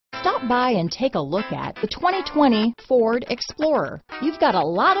Stop by and take a look at the 2020 Ford Explorer. You've got a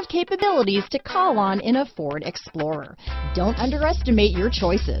lot of capabilities to call on in a Ford Explorer. Don't underestimate your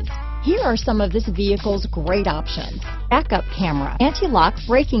choices. Here are some of this vehicle's great options: backup camera, anti-lock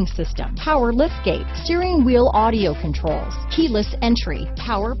braking system, power liftgate, steering wheel audio controls, keyless entry,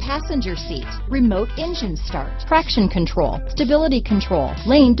 power passenger seat, remote engine start, traction control, stability control,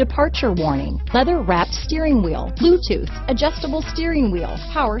 lane departure warning, leather-wrapped steering wheel, Bluetooth, adjustable steering wheel,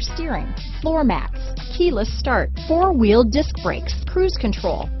 power steering, floor mats, keyless start, four-wheel disc brakes, cruise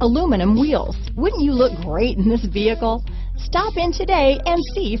control, aluminum wheels. Wouldn't you look great in this vehicle? Stop in today and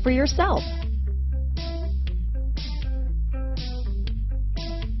see for yourself.